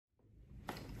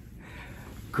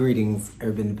Greetings,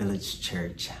 Urban Village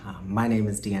Church. My name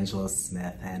is D'Angelo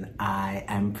Smith, and I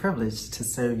am privileged to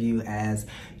serve you as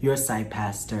your site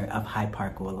pastor of Hyde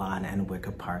Park, Woodlawn, and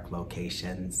Wicker Park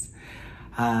locations.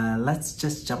 Let's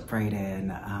just jump right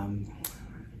in.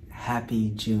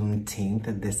 Happy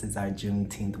Juneteenth. This is our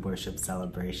Juneteenth worship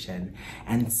celebration.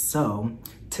 And so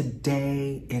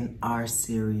today in our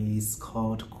series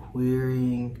called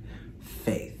Queering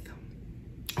Faith,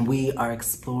 we are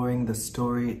exploring the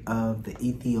story of the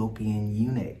Ethiopian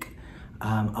eunuch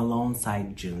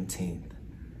alongside Juneteenth.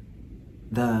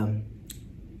 The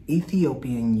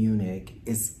Ethiopian eunuch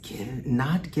is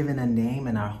not given a name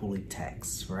in our holy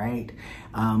text, right?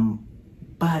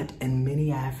 But in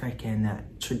many African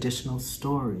traditional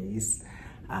stories,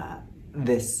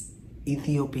 this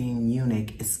Ethiopian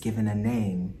eunuch is given a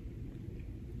name,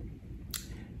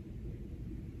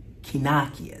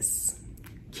 Kinakius.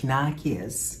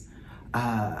 Kinakius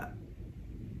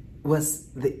was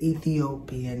the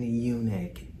Ethiopian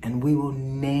eunuch, and we will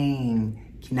name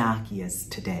Kinakius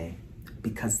today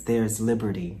because there's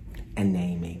liberty in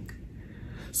naming.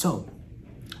 So,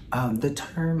 the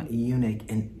term eunuch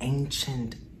in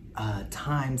ancient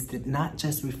times did not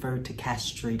just refer to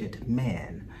castrated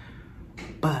men,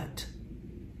 but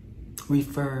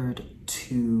referred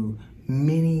to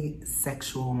many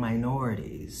sexual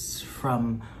minorities,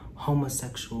 from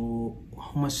homosexual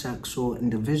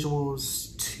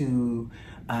individuals to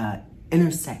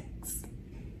intersex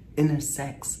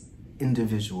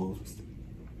individuals,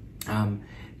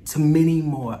 to many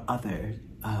more other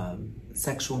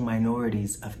sexual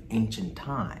minorities of ancient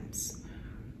times.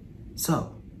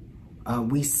 So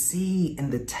we see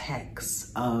in the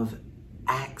text of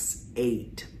Acts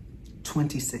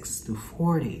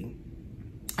 8:26-40,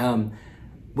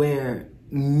 where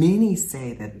many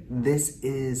say that this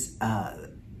is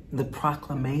the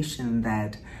proclamation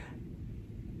that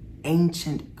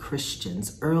ancient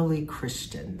Christians, early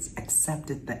Christians,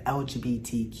 accepted the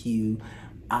LGBTQIA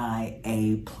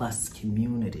plus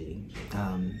community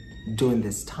during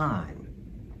this time.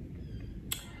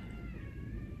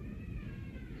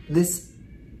 This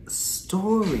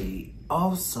story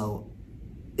also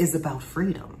is about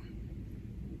freedom.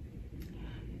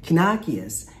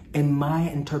 Kinakius, in my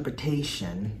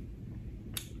interpretation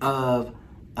of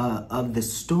the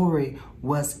story,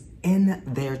 was in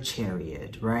their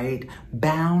chariot, right?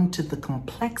 Bound to the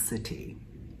complexity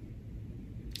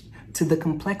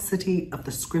of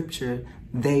the scripture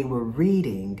they were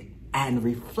reading and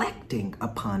reflecting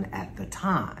upon at the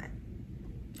time.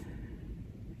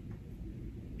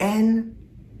 In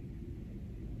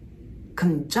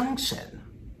conjunction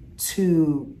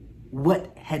to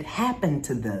what had happened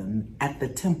to them at the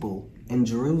temple in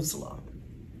Jerusalem.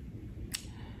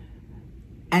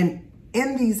 And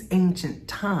in these ancient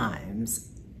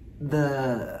times,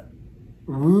 the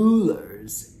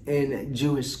rulers in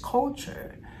Jewish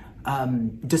culture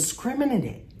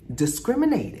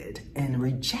discriminated and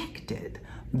rejected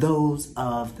those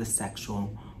of the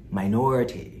sexual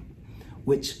minority,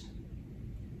 which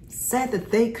said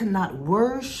that they could not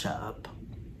worship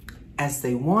as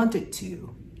they wanted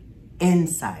to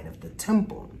inside of the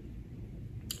temple.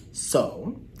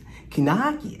 So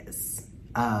Kinakius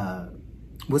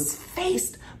was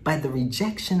faced by the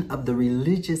rejection of the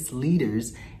religious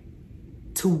leaders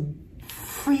to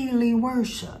freely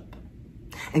worship.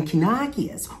 And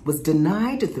Kinakius was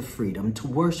denied the freedom to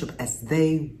worship as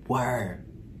they were,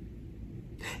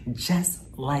 just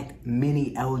like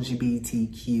many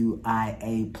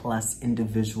LGBTQIA plus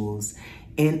individuals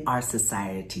in our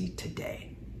society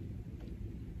today.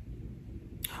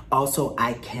 Also,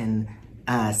 I can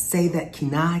say that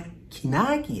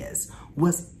Kinakius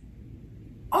was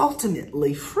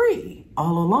ultimately free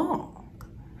all along,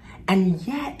 and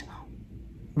yet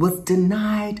was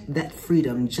denied that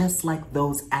freedom, just like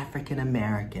those African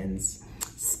Americans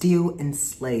still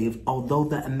enslaved, although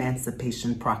the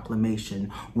Emancipation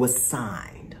Proclamation was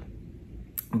signed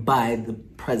by the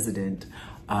President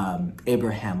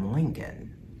Abraham Lincoln.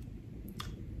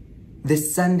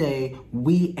 This Sunday,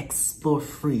 we explore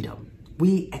freedom.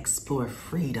 We explore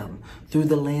freedom through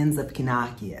the lens of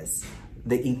Kinakius,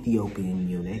 the Ethiopian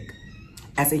eunuch,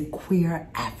 as a queer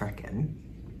African,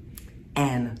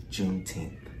 and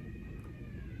Juneteenth.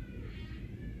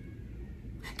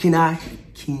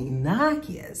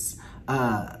 Kinakius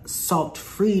sought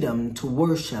freedom to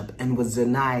worship and was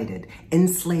denied it.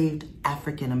 Enslaved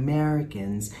African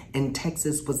Americans in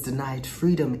Texas was denied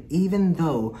freedom, even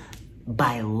though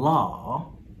by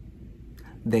law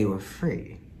they were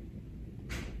free.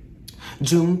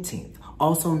 Juneteenth,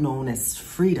 also known as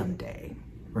Freedom Day,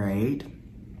 right,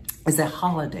 is a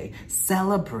holiday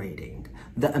celebrating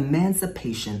the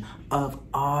emancipation of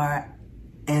our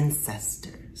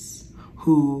ancestors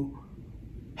who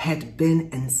had been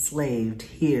enslaved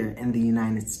here in the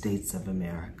United States of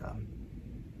America.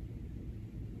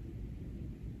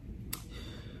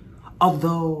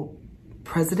 Although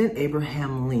President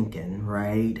Abraham Lincoln,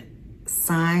 right,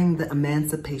 signed the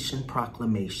Emancipation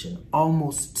Proclamation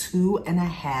almost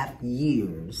 2.5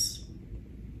 years,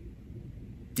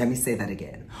 let me say that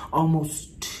again,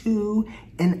 almost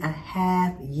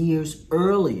 2.5 years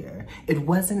earlier, it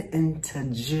wasn't until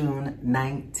June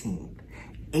 19th,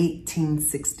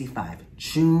 1865,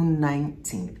 June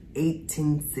 19th,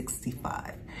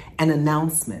 1865, an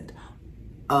announcement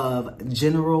of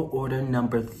General Order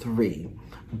Number 3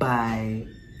 by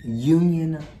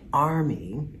Union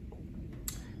Army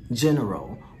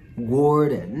General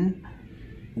Gordon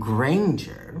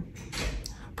Granger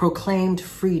proclaimed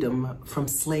freedom from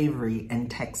slavery in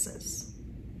Texas.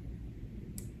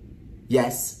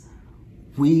 Yes,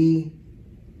 we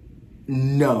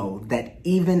know that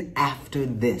even after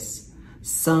this,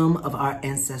 some of our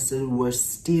ancestors were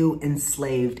still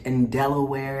enslaved in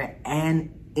Delaware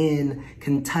and in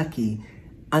Kentucky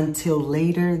until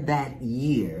later that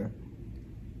year,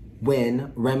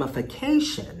 when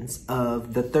ramifications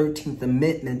of the 13th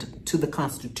Amendment to the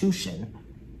Constitution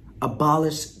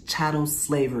abolished chattel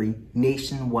slavery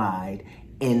nationwide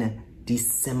in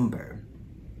December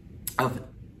of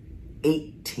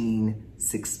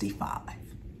 1865.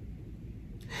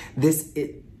 This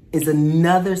is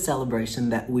another celebration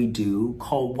that we do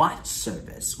called watch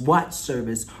service. Watch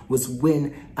service was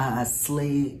when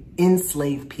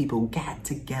enslaved people got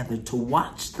together to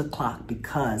watch the clock,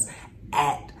 because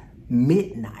at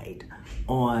midnight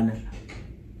on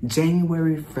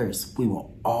January 1st, we were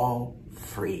all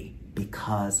free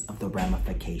because of the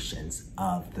ramifications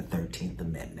of the 13th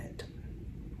Amendment.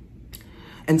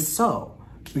 And so,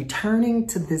 returning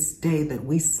to this day that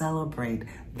we celebrate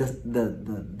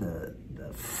the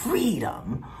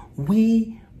freedom,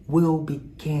 we will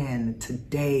begin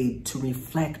today to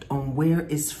reflect on where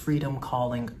is freedom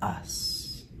calling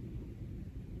us.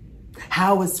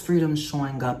 How is freedom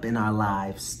showing up in our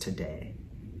lives today?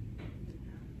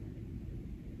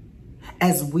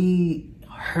 As we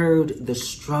heard the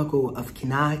struggle of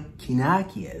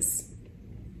Kinakias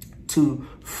to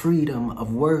freedom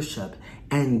of worship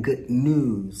and good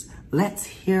news, let's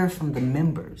hear from the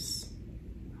members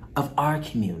of our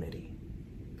community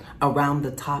around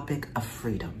the topic of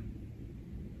freedom.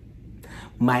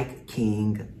 Mike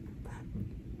King,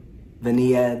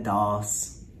 Vania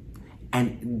Doss,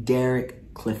 and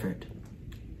Derek Clifford,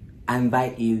 I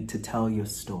invite you to tell your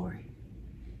story.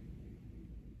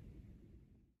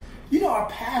 You know, our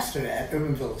pastor at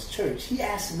Urban Village Church, he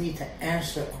asked me to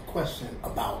answer a question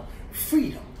about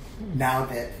freedom now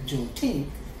that Juneteenth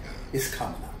is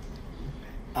coming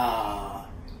up.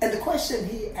 And the question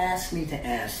he asked me to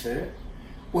answer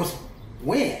was,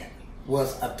 when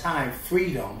was a time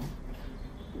freedom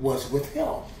was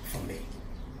withheld from me?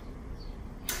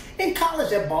 In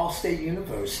college at Ball State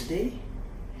University,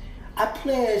 I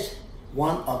pledged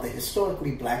one of the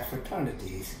historically black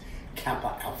fraternities,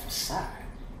 Kappa Alpha Psi.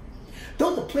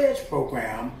 Though the pledge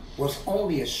program was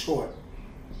only a short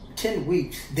 10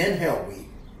 weeks, then Hell Week,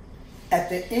 at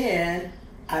the end,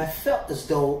 I felt as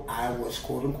though I was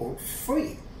quote unquote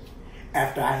free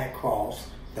after I had crossed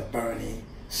the burning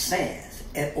sands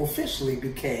and officially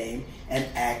became an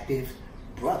active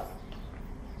brother.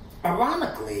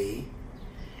 Ironically,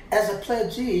 as a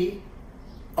pledgee,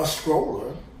 a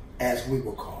scroller, as we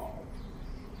were called,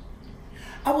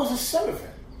 I was a servant.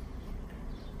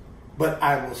 But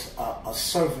I was a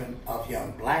servant of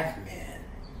young black men,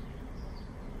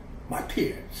 my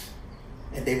peers,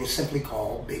 and they were simply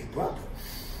called big brothers,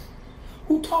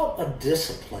 who taught a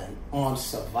discipline on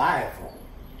survival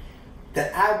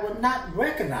that I would not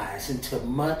recognize until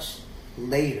much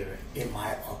later in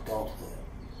my adulthood.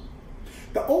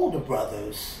 The older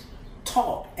brothers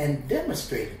taught and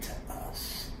demonstrated to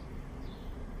us,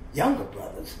 younger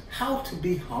brothers, how to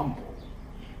be humble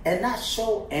and not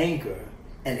show anger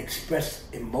and express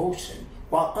emotion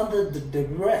while under the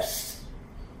duress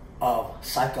of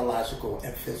psychological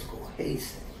and physical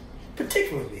hazing,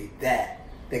 particularly that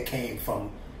came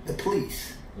from the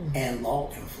police and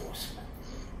law enforcement.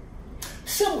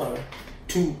 Similar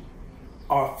to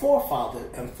our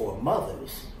forefathers and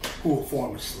foremothers who were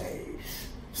former slaves,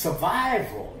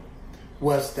 survival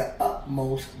was the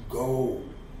utmost goal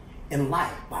in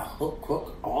life, by hook,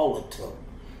 crook, all it took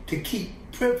to keep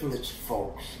privileged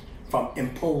folks from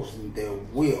imposing their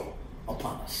will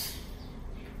upon us.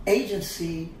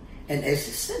 Agency and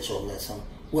existentialism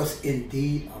was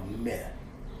indeed a myth.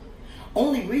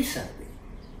 Only recently,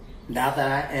 now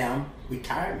that I am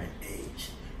retirement age,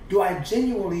 do I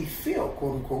genuinely feel,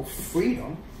 quote unquote,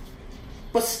 freedom,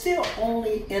 but still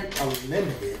only in a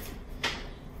limited,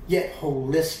 yet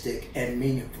holistic and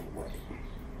meaningful way?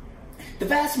 The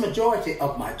vast majority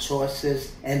of my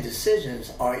choices and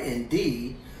decisions are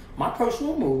indeed my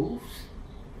personal moves,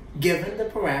 given the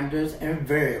parameters and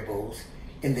variables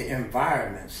in the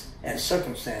environments and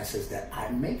circumstances that I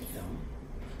make them.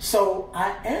 So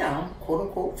I am, quote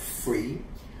unquote, free,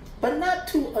 but not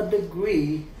to a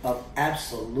degree of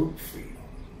absolute freedom.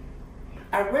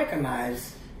 I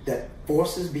recognize that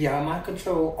forces beyond my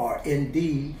control are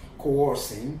indeed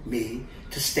coercing me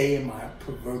to stay in my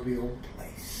proverbial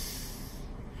place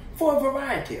for a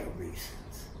variety of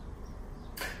reasons.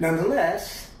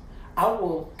 Nonetheless, I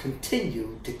will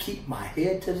continue to keep my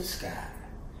head to the sky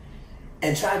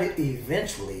and try to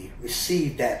eventually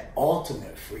receive that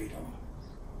ultimate freedom,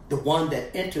 the one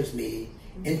that enters me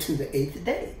into the eighth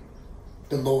day,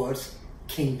 the Lord's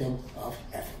kingdom of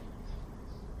heaven.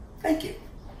 Thank you.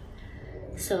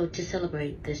 So to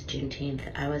celebrate this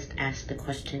Juneteenth, I was asked the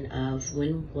question of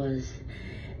when was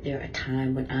there a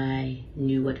time when I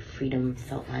knew what freedom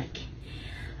felt like?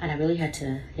 And I really had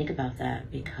to think about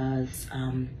that because,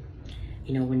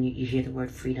 when you hear the word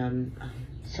freedom,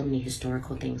 so many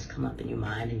historical things come up in your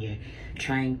mind and you're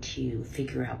trying to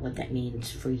figure out what that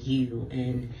means for you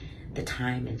in the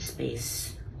time and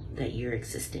space that you're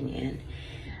existing in.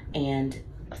 And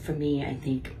for me, I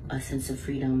think a sense of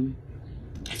freedom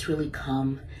has really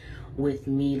come with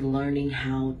me learning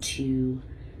how to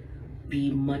be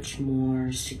much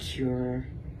more secure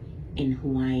in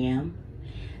who I am.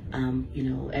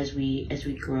 As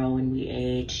we grow and we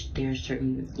age, there are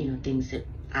certain, things that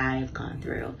I've gone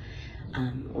through.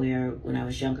 Where when I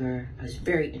was younger, I was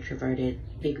very introverted,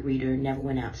 big reader, never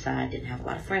went outside, didn't have a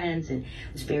lot of friends, and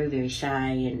was very, very shy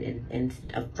and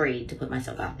afraid to put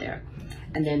myself out there.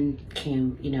 And then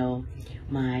came,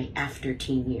 my after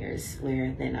teen years,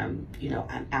 where then I'm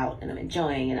out and I'm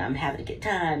enjoying and I'm having a good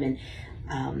time, and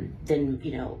then,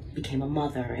 became a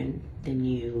mother, and then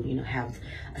you have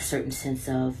a certain sense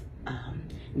of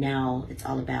now it's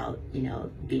all about,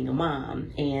 being a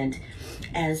mom. And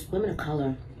as women of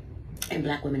color, and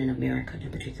Black women in America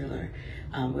in particular,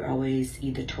 we're always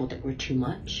either told that we're too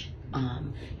much,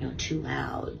 too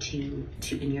loud, too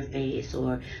in your face,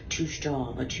 or too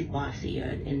strong, or too bossy,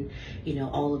 and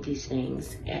all of these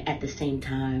things. At the same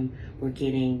time, we're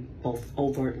getting both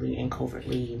overtly and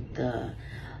covertly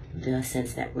the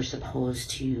sense that we're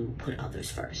supposed to put others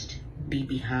first, be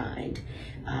behind,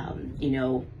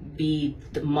 be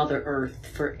the Mother Earth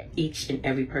for each and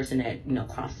every person that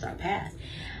crosses our path.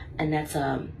 And that's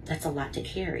a lot to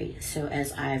carry. So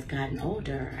as I've gotten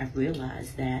older, I've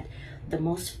realized that the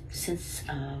most sense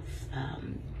of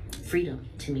freedom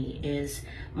to me is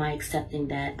my accepting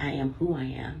that I am who I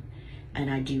am, and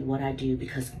I do what I do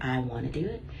because I want to do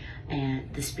it.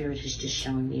 And the Spirit has just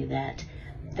shown me that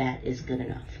that is good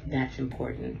enough. That's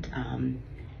important.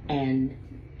 And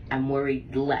I'm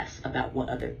worried less about what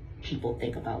other people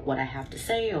think about what I have to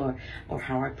say or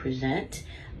how I present,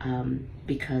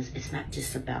 because it's not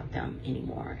just about them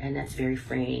anymore. And that's very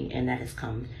freeing, and that has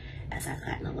come as I've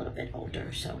gotten a little bit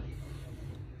older.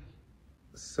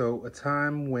 So a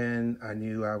time when I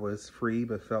knew I was free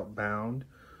but felt bound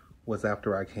was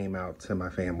after I came out to my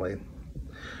family.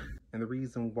 And the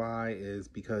reason why is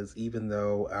because even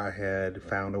though I had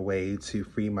found a way to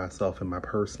free myself in my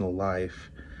personal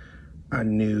life, I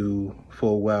knew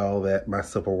full well that my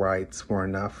civil rights were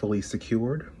not fully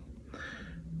secured.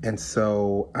 And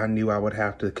so I knew I would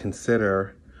have to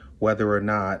consider whether or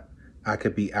not I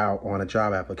could be out on a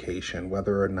job application,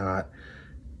 whether or not,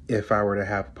 if I were to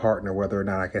have a partner, whether or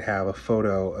not I could have a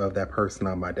photo of that person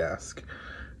on my desk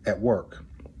at work.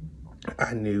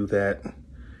 I knew that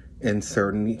in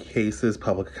certain cases,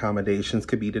 public accommodations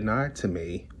could be denied to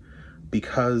me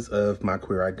because of my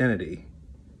queer identity.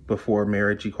 Before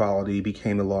marriage equality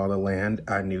became the law of the land,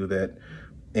 I knew that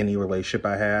any relationship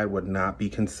I had would not be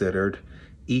considered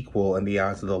equal in the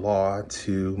eyes of the law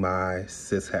to my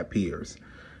cishet peers.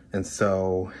 And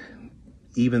so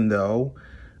even though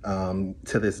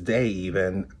to this day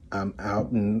even I'm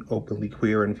out and openly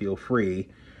queer and feel free,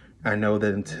 I know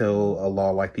that until a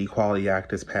law like the Equality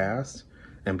Act is passed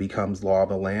and becomes law of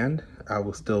the land, I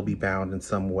will still be bound in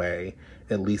some way,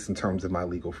 at least in terms of my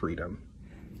legal freedom.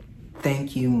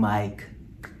 Thank you, Mike,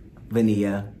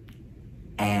 Vania,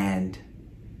 and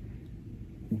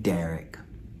Derek,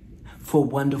 for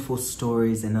wonderful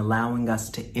stories and allowing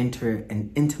us to enter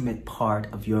an intimate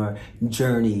part of your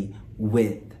journey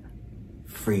with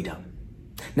freedom.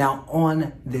 Now,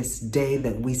 on this day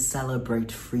that we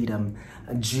celebrate freedom,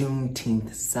 a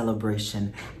Juneteenth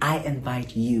celebration, I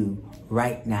invite you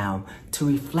right now to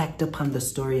reflect upon the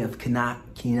story of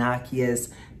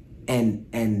Kinakias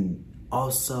and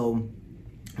also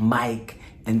Mike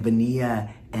and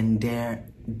Vania and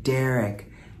Derek,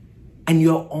 and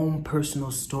your own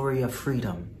personal story of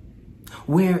freedom.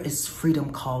 Where is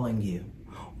freedom calling you?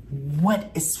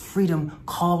 What is freedom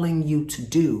calling you to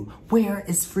do? Where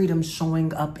is freedom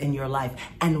showing up in your life?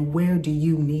 And where do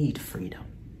you need freedom?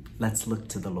 Let's look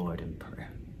to the Lord in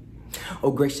prayer.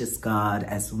 Oh, gracious God,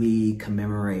 as we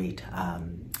commemorate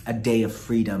a day of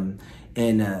freedom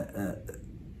in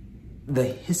the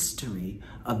history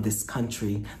of this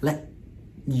country, let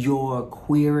your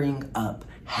queering up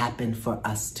happen for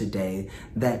us today,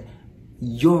 that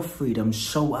your freedom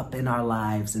show up in our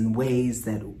lives in ways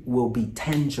that will be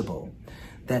tangible,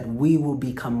 that we will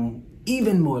become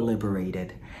even more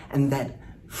liberated, and that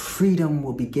freedom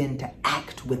will begin to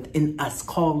act within us,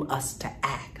 call us to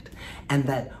act, and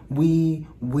that we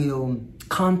will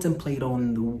contemplate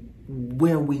on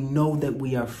where we know that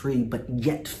we are free but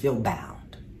yet feel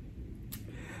bound.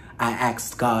 I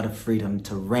asked God of freedom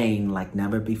to reign like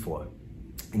never before.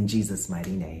 In Jesus'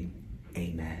 mighty name,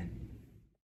 amen.